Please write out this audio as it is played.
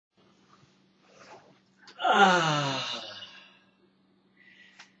Ah,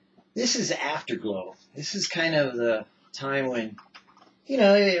 this is afterglow. This is kind of the time when,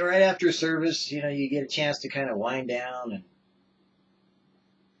 right after service, you get a chance to kind of wind down and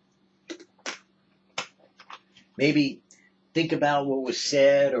maybe think about what was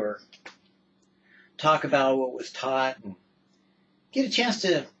said or talk about what was taught and get a chance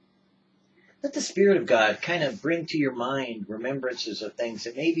to let the Spirit of God kind of bring to your mind remembrances of things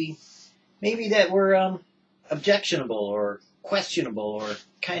that maybe that were objectionable or questionable or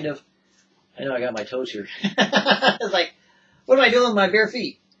kind of, I know I got my toes here. It's like, what am I doing with my bare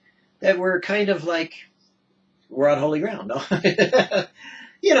feet? That were kind of like, we're on holy ground, no?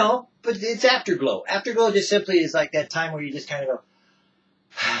 But it's afterglow. Afterglow just simply is like that time where you just kind of go,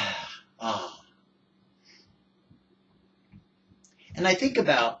 ah. And I think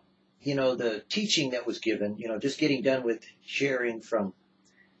about, the teaching that was given, just getting done with sharing from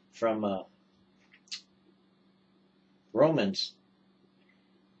Romans.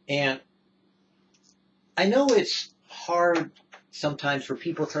 And I know it's hard sometimes for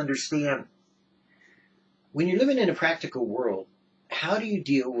people to understand when you're living in a practical world, how do you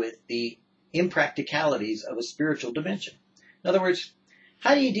deal with the impracticalities of a spiritual dimension? In other words,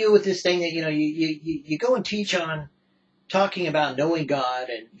 how do you deal with this thing that, you go and teach on talking about knowing God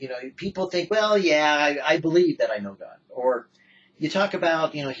and, people think, well, yeah, I believe that I know God. Or you talk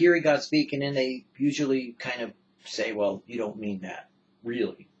about, hearing God speak and then they usually kind of say, well, you don't mean that,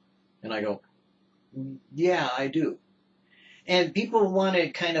 really. And I go, yeah, I do. And people want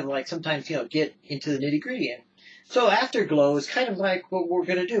to kind of like sometimes, get into the nitty gritty. And so afterglow is kind of like what we're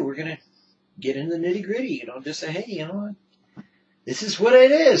going to do. We're going to get into the nitty gritty, just say, hey, this is what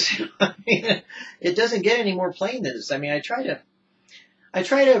it is. It doesn't get any more plain than this. I mean, I try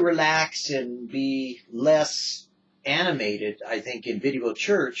to relax and be less animated, I think, in Video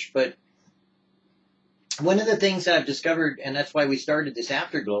Church, but one of the things that I've discovered, and that's why we started this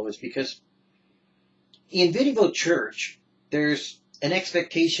afterglow, is because in Video Church, there's an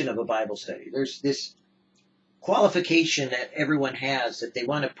expectation of a Bible study. There's this qualification that everyone has that they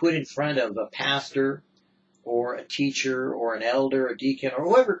want to put in front of a pastor or a teacher or an elder, a deacon,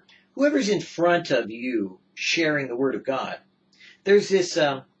 or whoever's in front of you sharing the Word of God. There's this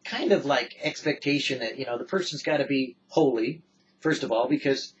kind of like expectation that, the person's got to be holy, first of all,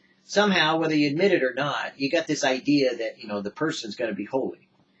 because somehow, whether you admit it or not, you got this idea that, the person's got to be holy.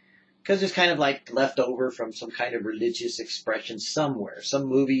 Because it's kind of like left over from some kind of religious expression somewhere, some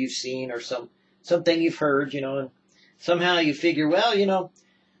movie you've seen or something you've heard, and somehow you figure, well,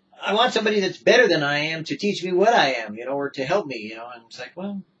 I want somebody that's better than I am to teach me what I am, or to help me, and it's like,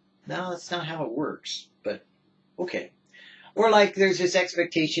 well, no, that's not how it works, but okay. Or like there's this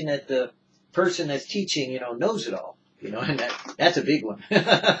expectation that the person that's teaching, knows it all, and that's a big one.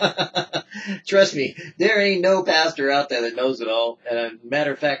 Trust me, there ain't no pastor out there that knows it all.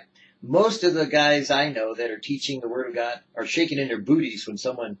 Matter of fact, most of the guys I know that are teaching the Word of God are shaking in their booties when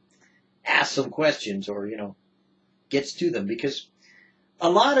someone asks them questions or, gets to them, because a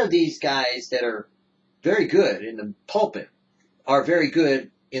lot of these guys that are very good in the pulpit are very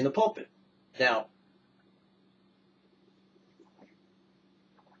good in the pulpit. Now,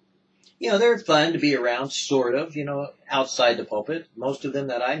 they're fun to be around, sort of, outside the pulpit. Most of them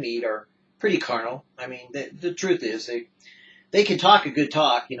that I meet are pretty carnal. I mean, the truth is they can talk a good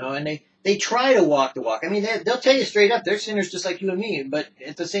talk, and they try to walk the walk. I mean, they'll tell you straight up, they're sinners just like you and me, but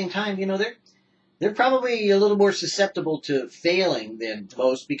at the same time, they're probably a little more susceptible to failing than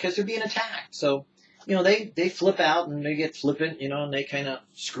most because they're being attacked. So, they flip out and they get flippant, and they kind of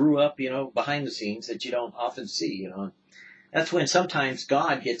screw up, behind the scenes that you don't often see, That's when sometimes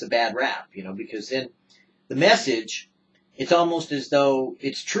God gets a bad rap, because then the message, it's almost as though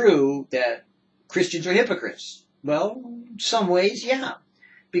it's true that Christians are hypocrites. Well, some ways, yeah.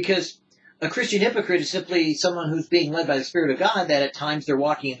 Because a Christian hypocrite is simply someone who's being led by the Spirit of God, that at times they're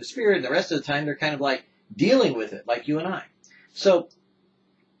walking in the Spirit, and the rest of the time they're kind of like dealing with it, like you and I. So,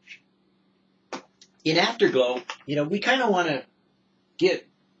 in Afterglow, we kind of want to get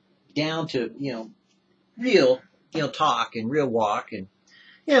down to, real, talk and real walk and,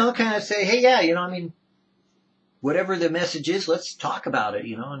 kind of say, hey, yeah, whatever the message is, let's talk about it,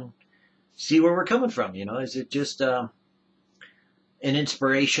 and see where we're coming from, Is it just an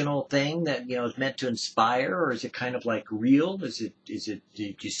inspirational thing that, is meant to inspire, or is it kind of like real? Did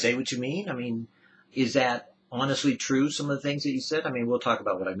you say what you mean? I mean, is that honestly true, some of the things that you said? I mean, we'll talk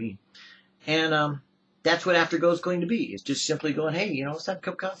about what I mean. And that's what Afterglow is going to be. It's just simply going, hey, let's have a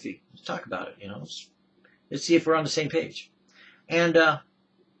cup of coffee. Let's talk about it, Let's see if we're on the same page. And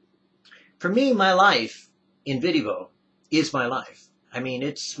for me, my life in Video is my life. I mean,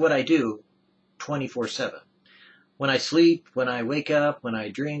 it's what I do 24/7. When I sleep, when I wake up, when I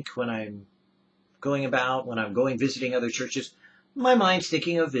drink, when I'm going about, when I'm going visiting other churches, my mind's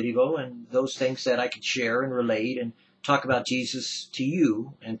thinking of video and those things that I can share and relate and talk about Jesus to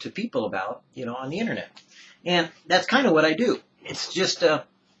you and to people about, on the internet. And that's kind of what I do. It's just the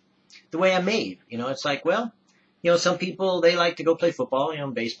way I'm made. It's like, well, some people, they like to go play football,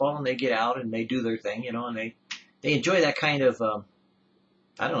 baseball, and they get out and they do their thing, and they enjoy that kind of,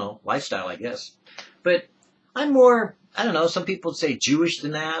 lifestyle, I guess. But I'm more, some people say Jewish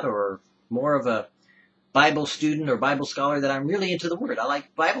than that, or more of a Bible student or Bible scholar, that I'm really into the Word. I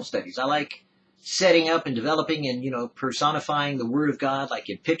like Bible studies. I like setting up and developing and, personifying the Word of God, like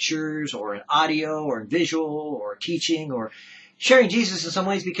in pictures or in audio or in visual or teaching or sharing Jesus in some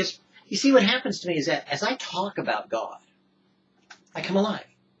ways, because you see what happens to me is that as I talk about God, I come alive.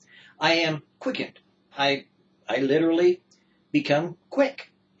 I am quickened. I literally become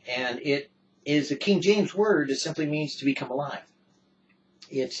quick. And it is a King James word that simply means to become alive.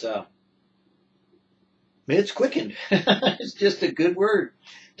 It's quickened. It's just a good word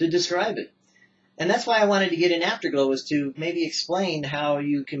to describe it. And that's why I wanted to get in Afterglow, was to maybe explain how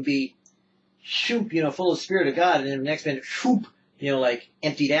you can be full of the Spirit of God, and then the next minute, like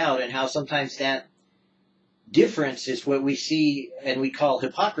emptied out, and how sometimes that difference is what we see and we call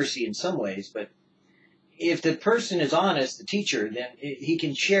hypocrisy in some ways. But if the person is honest, the teacher, then he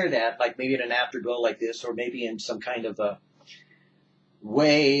can share that, like maybe in an Afterglow like this, or maybe in some kind of a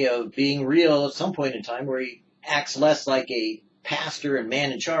way of being real at some point in time, where he acts less like a pastor and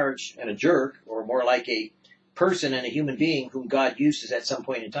man in charge and a jerk, or more like a person and a human being whom God uses at some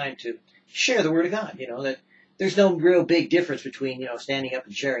point in time to share the Word of God. That there's no real big difference between, standing up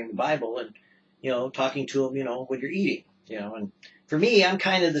and sharing the Bible and, talking to them, when you're eating, and for me, I'm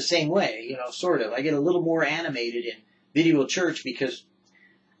kind of the same way, sort of. I get a little more animated in video church because,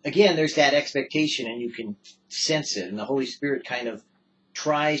 again, there's that expectation and you can sense it, and the Holy Spirit kind of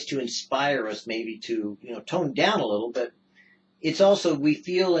tries to inspire us maybe to, tone down a little, but it's also, we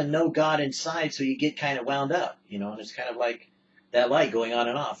feel and know God inside, so you get kind of wound up, and it's kind of like that light going on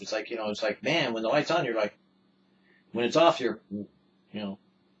and off. It's like, it's like, man, when the light's on, you're like, when it's off, you're,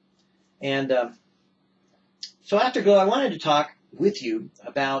 And so Afterglow, I wanted to talk with you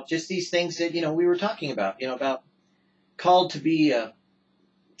about just these things that, we were talking about, about called to be a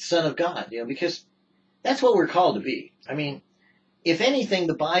son of God, because that's what we're called to be. I mean, if anything,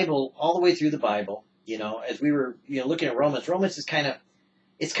 the Bible, all the way through the Bible, as we were, looking at Romans is kind of,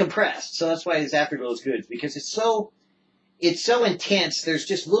 it's compressed. So that's why this Afterglow is good, because it's so intense. There's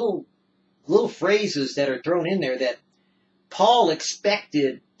just little phrases that are thrown in there that Paul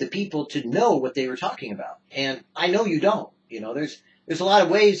expected the people to know what they were talking about. And I know you don't. There's a lot of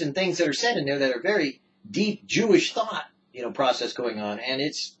ways and things that are said in there that are very deep Jewish thought, process going on. And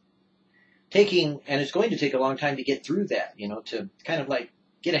it's going to take a long time to get through that, to kind of like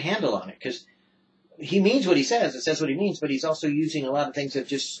get a handle on it. Because he means what he says. It says what he means, but he's also using a lot of things that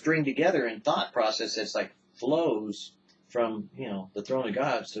just string together in thought process that's like flows from, the throne of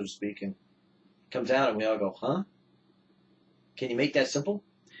God, so to speak, and comes out and we all go, huh? Can you make that simple?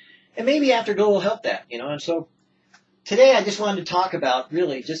 And maybe Afterglow will help that, and so today I just wanted to talk about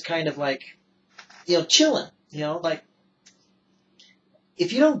really just kind of like, chilling, like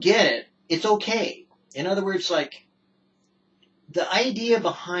if you don't get it, it's okay. In other words, like the idea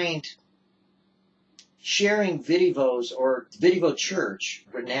behind sharing videos or Video Church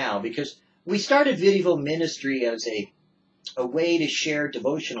for now, because we started Video Ministry as a way to share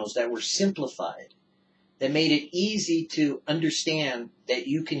devotionals that were simplified, that made it easy to understand that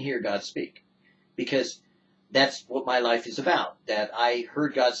you can hear God speak. Because that's what my life is about, that I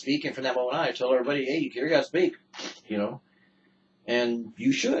heard God speak, and from that moment on, I told everybody, hey, you can hear God speak, and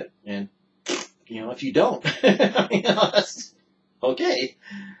you should. And, if you don't, that's okay.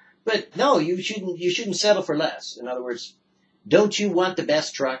 But no, you shouldn't settle for less. In other words, don't you want the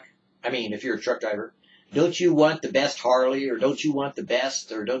best truck? I mean, if you're a truck driver, don't you want the best Harley, or don't you want the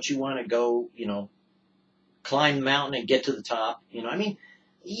best, or don't you want to go, climb the mountain and get to the top? You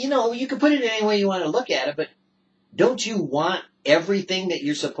can put it any way you want to look at it, but don't you want everything that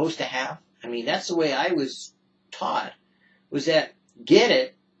you're supposed to have? I mean, that's the way I was taught, was that get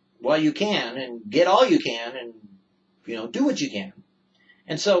it while you can, and get all you can, and, do what you can.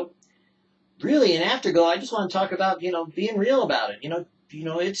 And so, really, in Afterglow, I just want to talk about, being real about it.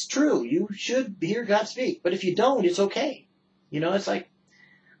 It's true. You should hear God speak. But if you don't, it's okay. It's like,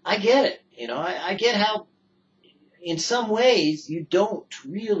 I get it. I get how, in some ways, you don't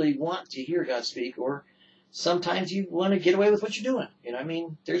really want to hear God speak, or sometimes you want to get away with what you're doing.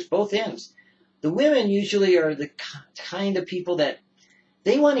 There's both ends. The women usually are the kind of people that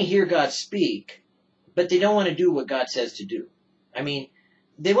They want to hear God speak, but they don't want to do what God says to do. I mean,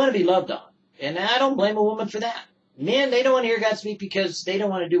 they want to be loved on. And I don't blame a woman for that. Men, they don't want to hear God speak because they don't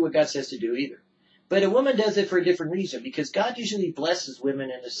want to do what God says to do either. But a woman does it for a different reason, because God usually blesses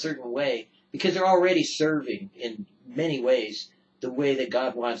women in a certain way because they're already serving in many ways the way that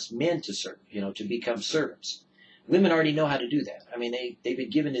God wants men to serve, to become servants. Women already know how to do that. I mean, they've been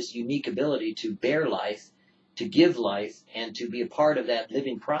given this unique ability to bear life, to give life, and to be a part of that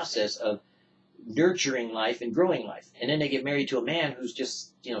living process of nurturing life and growing life. And then they get married to a man who's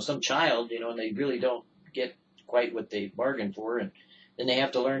just, some child, and they really don't get quite what they bargained for. And then they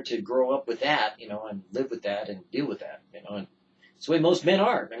have to learn to grow up with that, and live with that and deal with that, and it's the way most men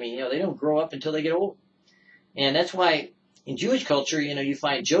are. I mean, they don't grow up until they get old. And that's why in Jewish culture, you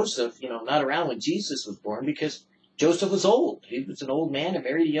find Joseph, not around when Jesus was born, because Joseph was old. He was an old man and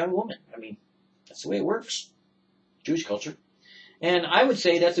married a young woman. I mean, that's the way it works. Jewish culture. And I would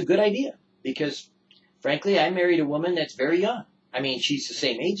say that's a good idea, because frankly, I married a woman that's very young. I mean, she's the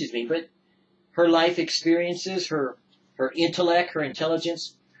same age as me, but her life experiences, her intellect, her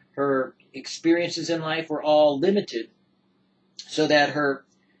intelligence, her experiences in life were all limited, so that her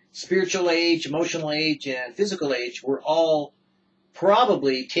spiritual age, emotional age, and physical age were all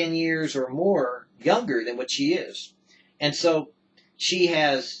probably 10 years or more younger than what she is. And so she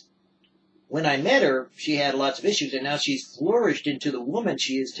has, when I met her, she had lots of issues, and now she's flourished into the woman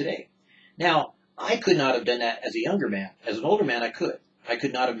she is today. Now, I could not have done that as a younger man. As an older man, I could. I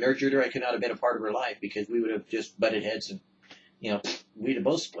could not have nurtured her. I could not have been a part of her life, because we would have just butted heads and, we'd have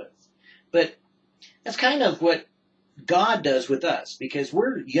both split. But that's kind of what God does with us, because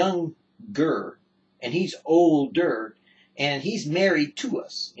we're younger and he's older and he's married to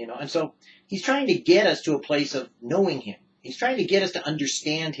us, and so he's trying to get us to a place of knowing him. He's trying to get us to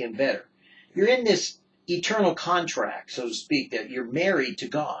understand him better. You're in this eternal contract, so to speak, that you're married to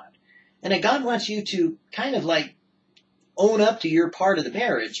God, and that God wants you to kind of like own up to your part of the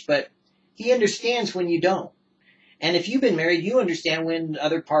marriage, but he understands when you don't. And if you've been married, you understand when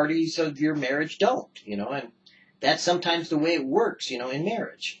other parties of your marriage don't, and that's sometimes the way it works, in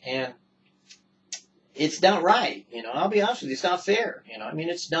marriage. And it's not right, I'll be honest with you, it's not fair, I mean,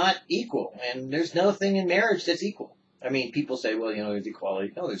 it's not equal, and there's nothing in marriage that's equal. I mean, people say, well, there's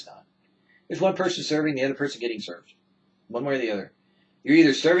equality. No, there's not. There's one person serving, the other person getting served. One way or the other. You're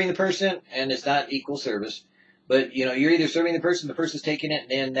either serving the person, and it's not equal service, but, you're either serving the person's taking it,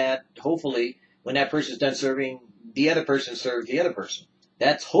 and then that, hopefully, when that person's done serving, the other person serves the other person.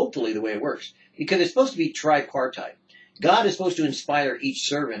 That's hopefully the way it works, because it's supposed to be tripartite. God is supposed to inspire each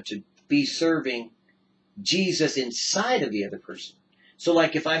servant to be serving Jesus inside of the other person. So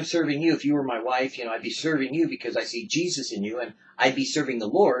like if I'm serving you, if you were my wife, I'd be serving you because I see Jesus in you, and I'd be serving the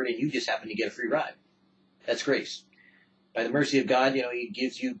Lord, and you just happen to get a free ride. That's grace. By the mercy of God, he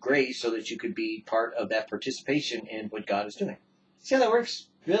gives you grace so that you could be part of that participation in what God is doing. See how that works?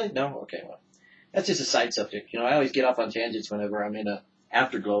 Really? No? Okay, well, that's just a side subject. I always get off on tangents whenever I'm in a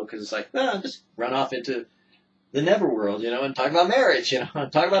afterglow, because it's like, just run off into the never world, and talk about marriage,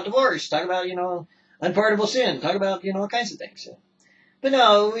 talk about divorce, talk about, unpardonable sin, talk about, all kinds of things. But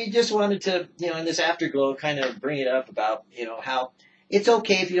no, we just wanted to, in this afterglow, kind of bring it up about, how it's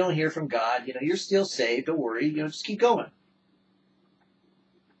okay if you don't hear from God. You're still saved. Don't worry. Just keep going.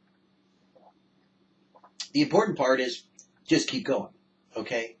 The important part is just keep going.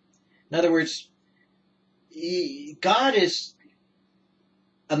 Okay? In other words, God is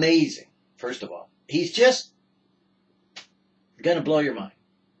amazing, first of all. He's just going to blow your mind.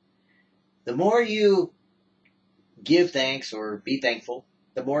 The more you give thanks or be thankful,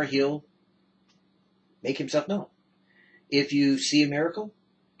 the more he'll make himself known. If you see a miracle,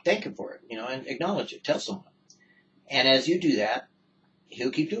 thank him for it, and acknowledge it. Tell someone. And as you do that,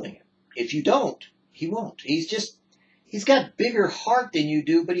 he'll keep doing it. If you don't, he won't. He's got bigger heart than you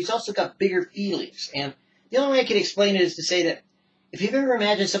do, but he's also got bigger feelings. And the only way I can explain it is to say that if you've ever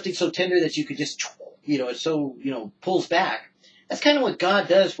imagined something so tender that you could just, it so, pulls back, that's kind of what God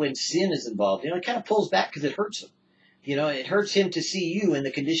does when sin is involved. It kind of pulls back because it hurts him. It hurts him to see you in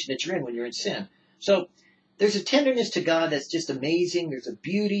the condition that you're in when you're in sin. So there's a tenderness to God that's just amazing. There's a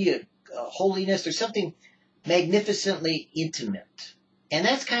beauty, a holiness. There's something magnificently intimate. And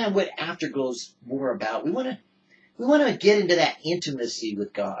that's kind of what Afterglow's more about. We want to get into that intimacy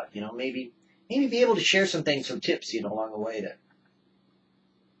with God. Maybe be able to share some things, some tips, along the way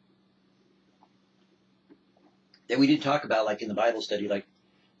that we did talk about, like in the Bible study, like,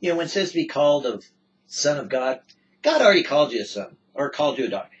 when it says to be called a son of God, God already called you a son or called you a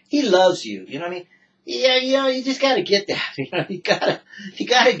daughter. He loves you. You know what I mean? Yeah, you just got to get that. You got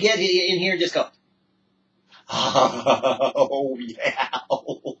to get in here and just go, Oh, yeah.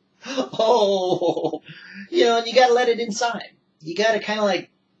 Oh, and you gotta let it inside. You gotta kind of like,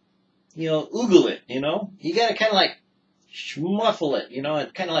 oogle it, You gotta kind of like schmuffle it,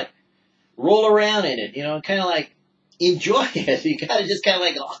 and kind of like roll around in it, and kind of like enjoy it. You gotta just kind of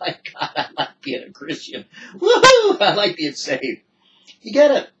like, oh my God, I like being a Christian. Woohoo! I like being saved. You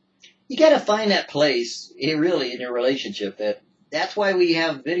gotta find that place, really, in your relationship. That's why we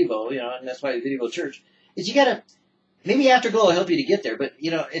have Video, and that's why Video Church is. You gotta. Maybe Afterglow will help you to get there, but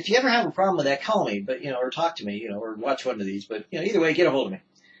if you ever have a problem with that, call me, but or talk to me, or watch one of these. But either way, get a hold of me.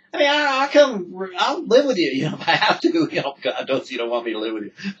 I mean, I'll come. I'll live with you, if I have to. God knows you don't want me to live with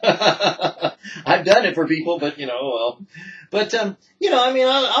you. I've done it for people, but well. But I mean,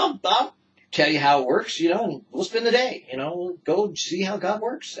 I'll tell you how it works, and we'll spend the day, we'll go see how God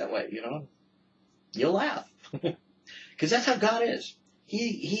works that way, You'll laugh, because that's how God is.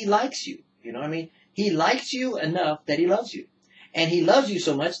 He likes you, I mean. He likes you enough that he loves you. And he loves you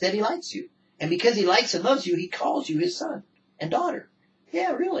so much that he likes you. And because he likes and loves you, he calls you his son and daughter.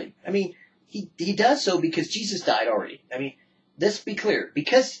 Yeah, really. I mean, he does so because Jesus died already. I mean, let's be clear.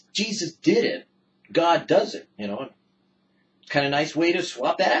 Because Jesus did it, God does it, Kind of nice way to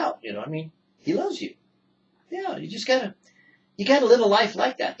swap that out, I mean, he loves you. Yeah, you gotta live a life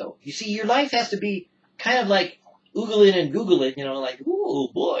like that, though. You see, your life has to be kind of like oogle it and Google it, like, oh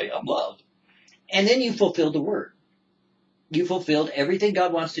boy, I'm loved. And then you fulfilled the word. You fulfilled everything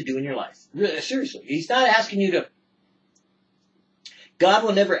God wants to do in your life. Really, seriously. He's not asking you to. God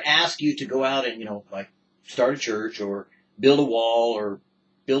will never ask you to go out and, like start a church or build a wall or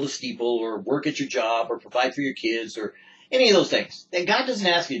build a steeple or work at your job or provide for your kids or any of those things. God doesn't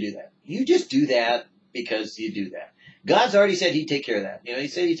ask you to do that. You just do that because you do that. God's already said he'd take care of that. He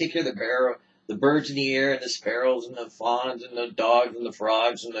said he'd take care of the birds in the air and the sparrows and the fawns and the dogs and the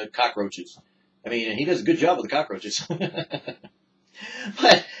frogs and the cockroaches. I mean, he does a good job with the cockroaches.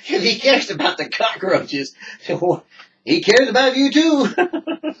 But if he cares about the cockroaches, he cares about you too.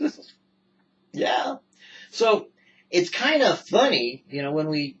 Yeah. So it's kind of funny, when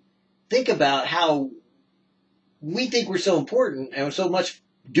we think about how we think we're so important and we're so much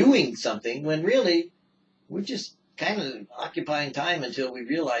doing something when really we're just kind of occupying time until we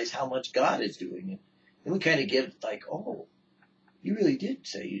realize how much God is doing it. And we kind of get like, oh, you really did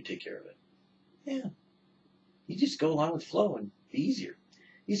say you'd take care of it. Yeah. You just go along with the flow and be easier.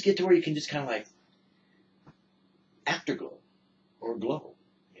 You just get to where you can just kind of like afterglow or glow.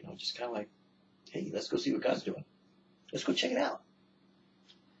 Just kind of like, hey, let's go see what God's doing. Let's go check it out.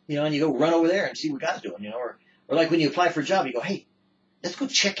 And you go run over there and see what God's doing, or like when you apply for a job, you go, hey, let's go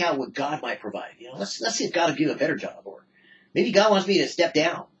check out what God might provide. Let's see if God will give you a better job, or maybe God wants me to step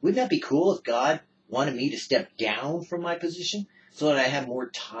down. Wouldn't that be cool if God wanted me to step down from my position so that I have more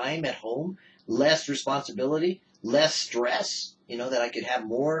time at home? Less responsibility, less stress, that I could have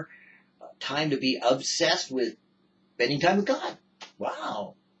more time to be obsessed with spending time with God.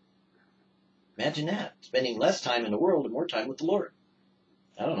 Wow. Imagine that. Spending less time in the world and more time with the Lord.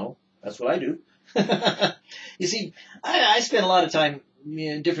 I don't know. That's what I do. You see, I spent a lot of time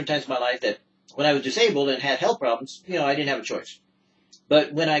in different times of my life that when I was disabled and had health problems, I didn't have a choice.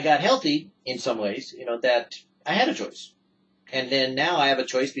 But when I got healthy, in some ways, that I had a choice. And then now I have a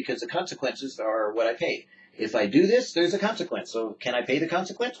choice because the consequences are what I pay. If I do this, there's a consequence. So can I pay the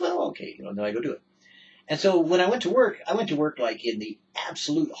consequence? Well, okay, then I go do it. And so when I went to work like in the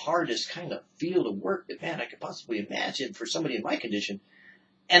absolute hardest kind of field of work that, man, I could possibly imagine for somebody in my condition.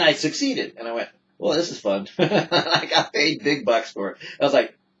 And I succeeded. And I went, well, this is fun. I got paid big bucks for it. I was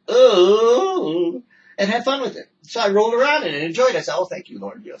like, oh, and had fun with it. So I rolled around and enjoyed it. I said, oh, thank you,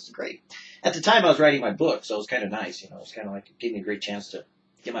 Lord. Yes, great. At the time, I was writing my book, so it was kind of nice. It was kind of like, it gave me a great chance to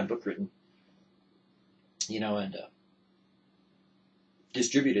get my book written, and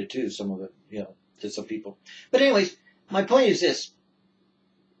distribute it too, some of it, to some people. But anyways, my point is this.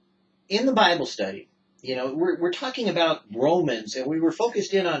 In the Bible study, we're talking about Romans, and we were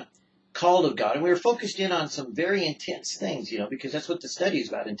focused in on called of God, and we were focused in on some very intense things, because that's what the study is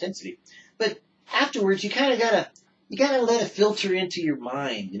about, intensity. But afterwards, you kind of gotta let it filter into your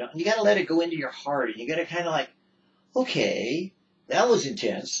mind, and you gotta let it go into your heart, and you gotta kind of like, okay, that was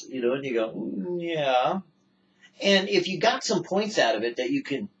intense, and you go, yeah. And if you got some points out of it that you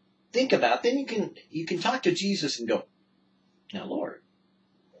can think about, then you can talk to Jesus and go, now, Lord,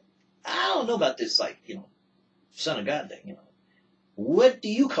 I don't know about this, like, Son of God thing, What do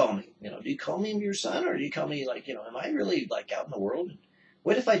you call me? Do you call me your son, or do you call me like, am I really like out in the world? And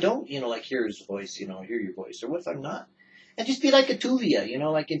what if I don't, like hear his voice, hear your voice? Or what if I'm not? And just be like a Tuvia,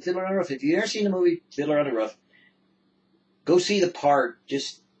 like in Fiddler on the Roof. If you've ever seen the movie Fiddler on the Roof, go see the part,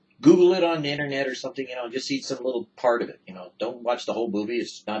 just Google it on the internet or something, and just see some little part of it, Don't watch the whole movie.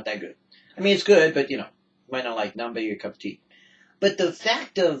 It's not that good. I mean, it's good, but, you might not be your cup of tea. But the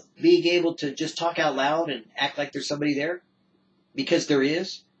fact of being able to just talk out loud and act like there's somebody there, because there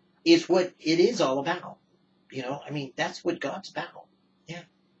is what it is all about. I mean, that's what God's about. Yeah,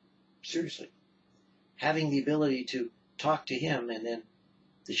 seriously. Having the ability to talk to him, and then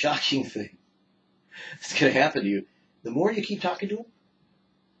the shocking thing that's going to happen to you, the more you keep talking to him,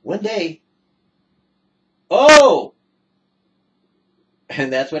 one day, oh!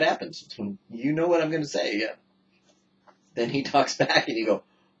 And that's what happens. You know what I'm going to say, yeah. Then he talks back and you go,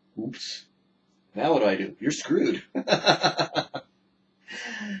 oops, now what do? You're screwed.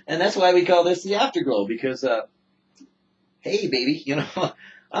 And that's why we call this the afterglow, because, hey, baby,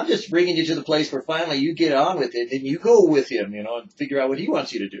 I'm just bringing you to the place where finally you get on with it and you go with him, and figure out what he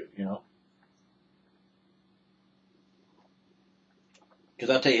wants you to do, Because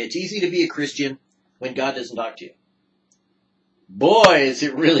I'll tell you, it's easy to be a Christian when God doesn't talk to you. Boy, is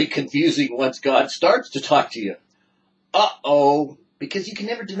it really confusing once God starts to talk to you. Uh-oh, because you can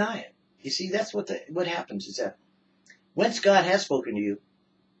never deny it. You see, that's what happens is that once God has spoken to you,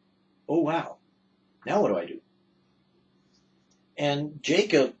 oh wow, now what do? And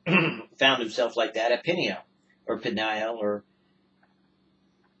Jacob found himself like that at Peniel, or Peniel,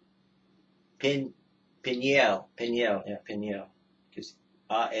 because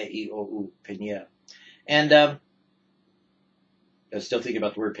A-E-O-U, Peniel. And I was still thinking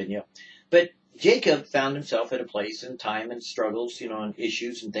about the word Peniel. But Jacob found himself at a place and time and struggles, and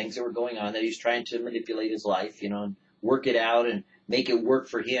issues and things that were going on that he's trying to manipulate his life, and work it out and make it work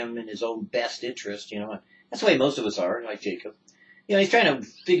for him in his own best interest, And that's the way most of us are, like Jacob. He's trying to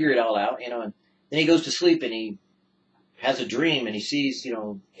figure it all out, and then he goes to sleep and he has a dream and he sees,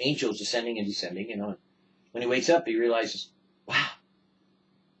 angels ascending and descending, and when he wakes up, he realizes, wow,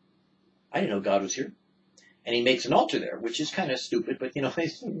 I didn't know God was here. And he makes an altar there, which is kind of stupid, but,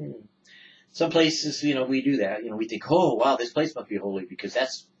 some places, we do that. We think, oh, wow, this place must be holy because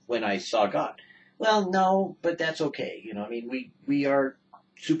that's when I saw God. Well, no, but that's okay. I mean, we are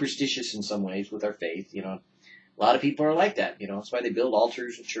superstitious in some ways with our faith. A lot of people are like that. That's why they build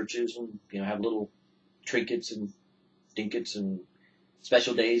altars and churches and, have little trinkets and dinkets and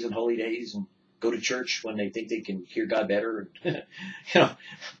special days and holy days and go to church when they think they can hear God better.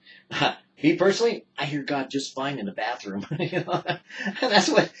 Me personally, I hear God just fine in the bathroom. And that's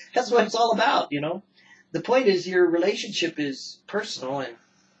what it's all about. The point is your relationship is personal, and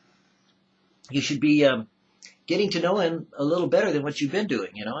you should be getting to know him a little better than what you've been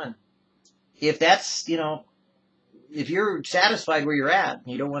doing. And if that's if you're satisfied where you're at and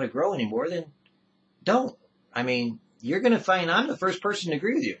you don't want to grow anymore, then don't. I mean, you're going to find I'm the first person to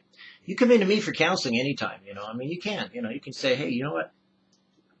agree with you. You come into me for counseling anytime. I mean, you can. You can say, hey, you know what?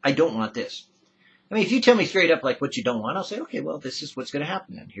 I don't want this. I mean, if you tell me straight up like what you don't want, I'll say, okay, well, this is what's going to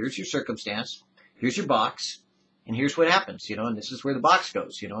happen. And here's your circumstance. Here's your box. And here's what happens, and this is where the box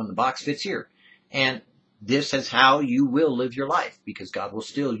goes, and the box fits here. And this is how you will live your life, because God will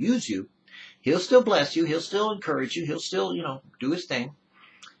still use you. He'll still bless you. He'll still encourage you. He'll still, do his thing.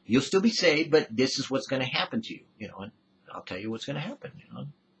 You'll still be saved, but this is what's going to happen to you, and I'll tell you what's going to happen,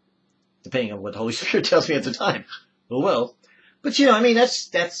 depending on what the Holy Spirit tells me at the time. Well, but I mean,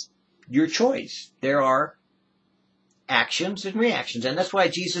 that's your choice. There are actions and reactions, and that's why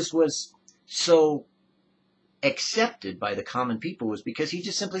Jesus was so accepted by the common people, was because he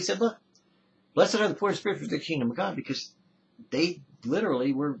just simply said, look, blessed are the poor in spirit, for the kingdom of God, because they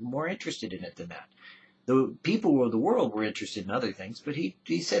literally were more interested in it than that. The people of the world were interested in other things, but he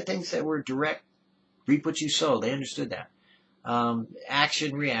said things that were direct, reap what you sow. They understood that.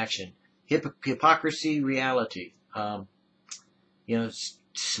 Action, reaction, hypocrisy, reality.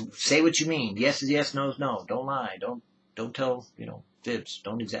 Say what you mean. Yes is yes, no is no. Don't lie. Don't tell, fibs.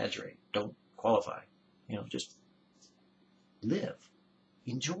 Don't exaggerate. Don't qualify. Just live.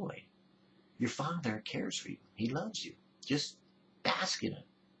 Enjoy. Your Father cares for you. He loves you. Just bask in it.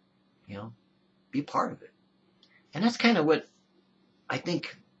 Be part of it. And that's kind of what I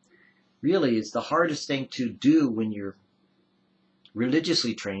think really is the hardest thing to do when you're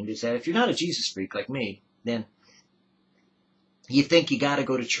religiously trained, is that if you're not a Jesus freak like me, then you think you got to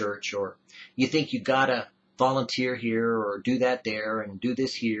go to church, or you think you got to volunteer here or do that there and do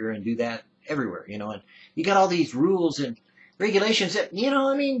this here and do that everywhere, and you got all these rules and regulations that,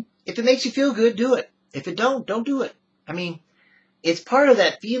 I mean, if it makes you feel good, do it. If it don't do it. I mean, it's part of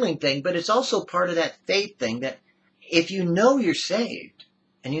that feeling thing, but it's also part of that faith thing, that if you know you're saved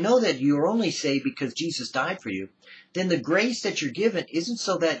and you know that you're only saved because Jesus died for you, then the grace that you're given isn't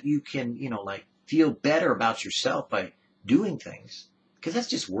so that you can, feel better about yourself by doing things. because that's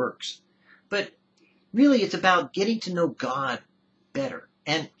just works. But really, it's about getting to know God better.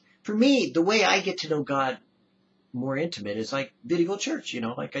 And for me, the way I get to know God more intimate is like video church,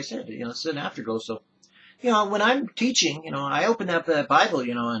 like I said, it's an afterglow. So, when I'm teaching, I open up the Bible,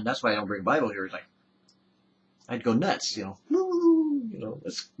 and that's why I don't bring Bible here. It's like, I'd go nuts,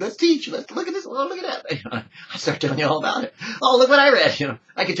 let's teach. Let's look at this. Oh, look at that. I start telling you all about it. Oh, look what I read.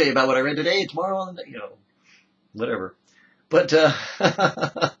 I can tell you about what I read today, tomorrow, and whatever. But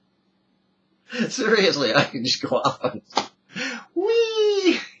seriously, I can just go off on,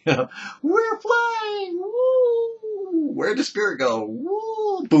 wee, we're flying. Woo! Where'd the Spirit go?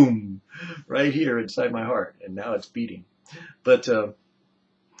 Woo! Boom! Right here inside my heart, and now it's beating. But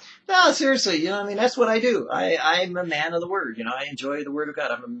no, seriously, that's what I do. I'm a man of the Word. I enjoy the Word of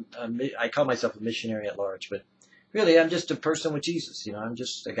God. I call myself a missionary at large, but really, I'm just a person with Jesus. I'm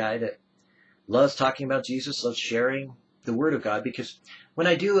just a guy that loves talking about Jesus, loves sharing the Word of God, because when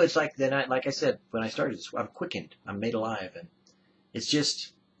I do, it's like like I said, when I started this, I'm quickened, I'm made alive, and it's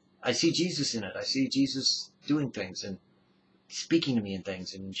just, I see Jesus in it. I see Jesus doing things and speaking to me in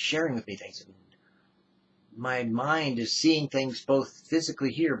things and sharing with me things. And my mind is seeing things both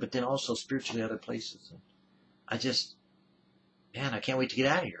physically here, but then also spiritually other places. And I just, man, I can't wait to get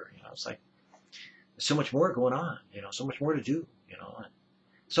out of here. It's like, there's so much more going on, so much more to do,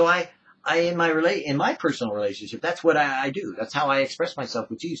 So in my personal relationship, that's what I do. That's how I express myself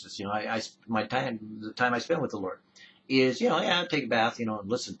with Jesus. The time I spend with the Lord is, I take a bath, and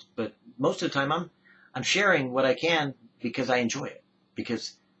listen. But most of the time I'm sharing what I can because I enjoy it,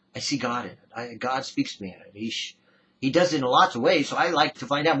 because I see God in it. God speaks to me in it. He does it in lots of ways. So I like to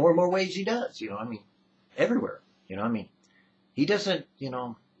find out more and more ways he does, everywhere, he doesn't,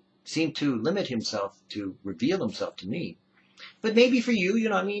 seem to limit himself to reveal himself to me. But maybe for you,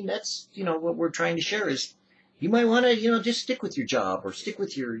 that's, what we're trying to share is you might want to, just stick with your job or stick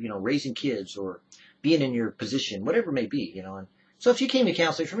with your, raising kids or being in your position, whatever it may be, And so if you came to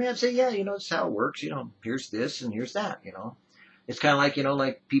counseling for me, I'd say, yeah, this is how it works. Here's this and here's that, It's kind of like,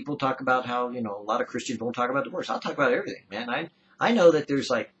 like people talk about how, a lot of Christians won't talk about divorce. I'll talk about everything, man. I know that there's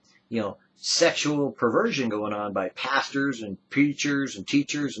like, sexual perversion going on by pastors and preachers and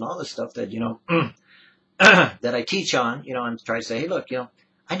teachers and all this stuff that, that I teach on, and try to say, hey, look,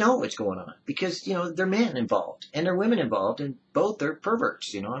 I know what's going on because, there are men involved and there are women involved and both are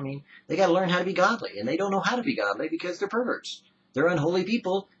perverts, they got to learn how to be godly and they don't know how to be godly because they're perverts. They're unholy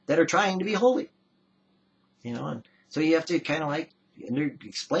people that are trying to be holy, and so you have to kind of like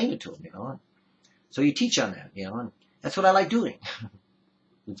explain it to them, and so you teach on that, and that's what I like doing.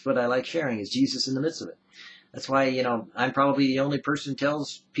 That's what I like sharing is Jesus in the midst of it. That's why, I'm probably the only person who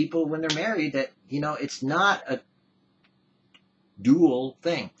tells people when they're married that, it's not a dual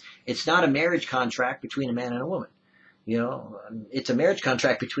thing. It's not a marriage contract between a man and a woman. It's a marriage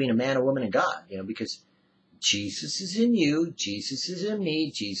contract between a man, a woman, and God, because Jesus is in you, Jesus is in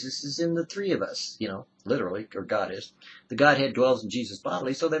me, Jesus is in the three of us, literally, or God is. The Godhead dwells in Jesus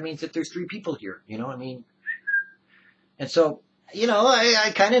bodily, so that means that there's three people here, And so,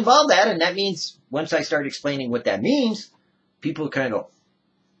 I kind of involve that, and that means once I start explaining what that means, people kind of go,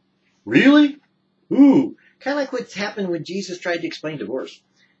 really? Ooh. Kind of like what's happened when Jesus tried to explain divorce.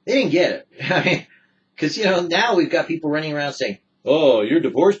 They didn't get it. I mean, because, now we've got people running around saying, oh, you're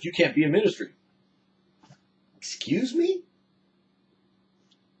divorced, you can't be in ministry. Excuse me?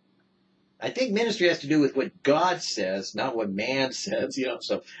 I think ministry has to do with what God says, not what man says,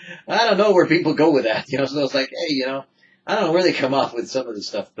 so I don't know where people go with that, so it's like, hey, I don't know where they come up with some of this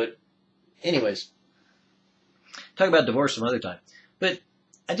stuff, but anyways, talk about divorce some other time. But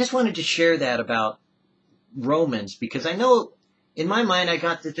I just wanted to share that about Romans, because I know in my mind I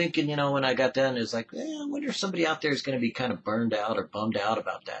got to thinking, when I got done, it's like, I wonder if somebody out there is going to be kind of burned out or bummed out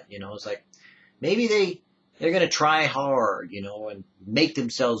about that. It's like maybe they're going to try hard, and make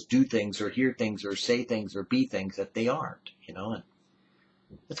themselves do things or hear things or say things or be things that they aren't, and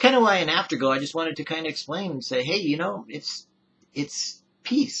that's kind of why in Afterglow I just wanted to kind of explain and say, hey, it's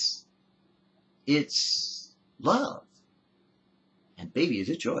peace. It's love. And baby, is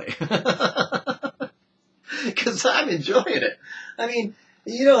it joy. Because I'm enjoying it. I mean,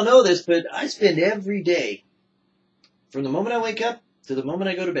 you don't know this, but I spend every day, from the moment I wake up to the moment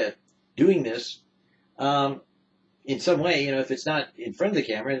I go to bed, doing this in some way. If it's not in front of the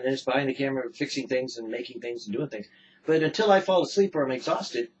camera, then it's behind the camera fixing things and making things and doing things. But until I fall asleep or I'm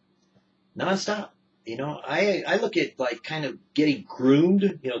exhausted, nonstop. I look at like kind of getting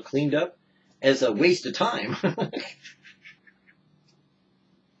groomed, cleaned up as a waste of time.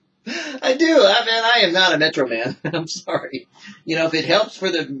 I do. I am not a Metro Man. I'm sorry. If it helps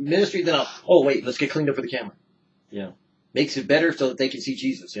for the ministry, then oh wait, let's get cleaned up for the camera. makes it better so that they can see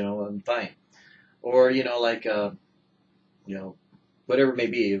Jesus, I'm fine. Or, like, whatever it may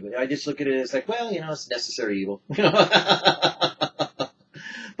be. I just look at it as like, well, it's necessary evil.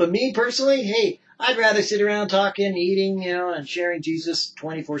 But me personally, hey, I'd rather sit around talking, eating, and sharing Jesus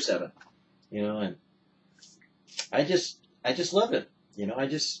 24/7, and I just love it.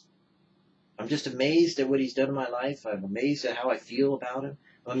 I'm just amazed at what he's done in my life. I'm amazed at how I feel about him.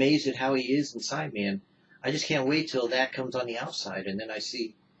 I'm amazed at how he is inside me. And I just can't wait till that comes on the outside. And then I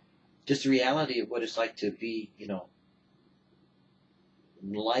see just the reality of what it's like to be,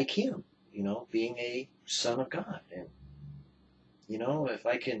 like him, being a son of God. And, if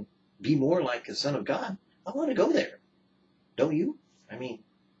I can be more like a son of God, I want to go there. Don't you? I mean,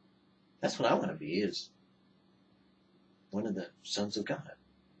 that's what I want to be, is one of the sons of God.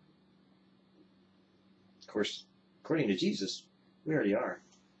 Of course, according to Jesus, we already are.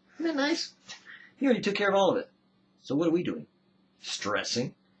 Isn't that nice? He already took care of all of it. So what are we doing?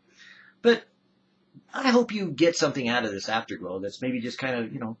 Stressing. But I hope you get something out of this afterglow that's maybe just kind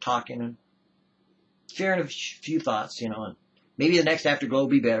of, talking and sharing a few thoughts, and maybe the next afterglow will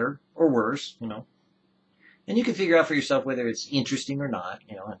be better or worse, And you can figure out for yourself whether it's interesting or not,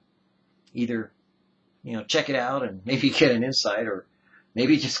 and either, check it out and maybe get an insight, or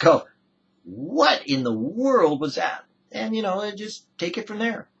maybe just go, what in the world was that? And, and just take it from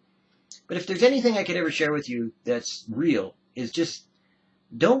there. But if there's anything I could ever share with you that's real, is just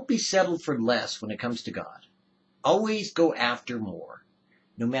don't be settled for less when it comes to God. Always go after more,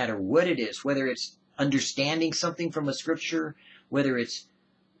 no matter what it is, whether it's understanding something from a scripture, whether it's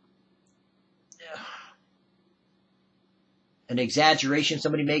an exaggeration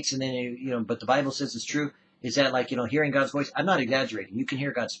somebody makes and then, but the Bible says it's true. Is that like, hearing God's voice? I'm not exaggerating. You can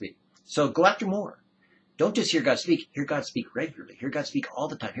hear God speak. So go after more. Don't just hear God speak. Hear God speak regularly. Hear God speak all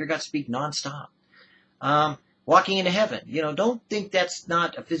the time. Hear God speak nonstop. Walking into heaven. Don't think that's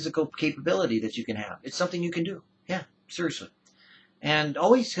not a physical capability that you can have. It's something you can do. Yeah, seriously. And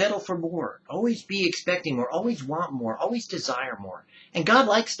always settle for more. Always be expecting more. Always want more. Always desire more. And God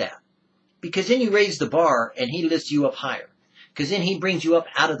likes that. Because then you raise the bar and he lifts you up higher. Because then he brings you up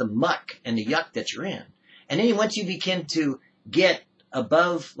out of the muck and the yuck that you're in. And then once you begin to get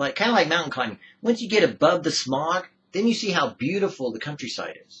above, kind of like mountain climbing, once you get above the smog, then you see how beautiful the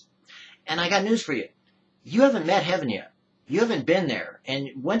countryside is. And I got news for you. You haven't met heaven yet. You haven't been there. And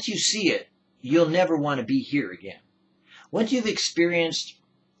once you see it, you'll never want to be here again. Once you've experienced,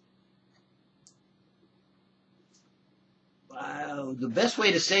 the best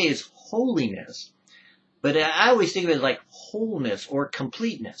way to say is holiness, but I always think of it as like wholeness or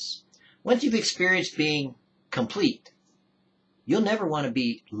completeness. Once you've experienced being complete, you'll never want to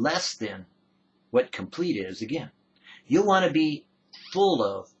be less than what complete is again. You'll want to be full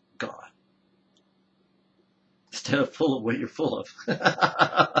of God instead of full of what you're full of.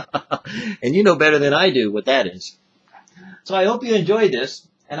 And you know better than I do what that is. So I hope you enjoyed this,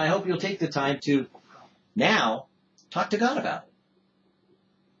 and I hope you'll take the time to now talk to God about it.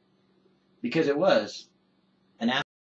 Because it was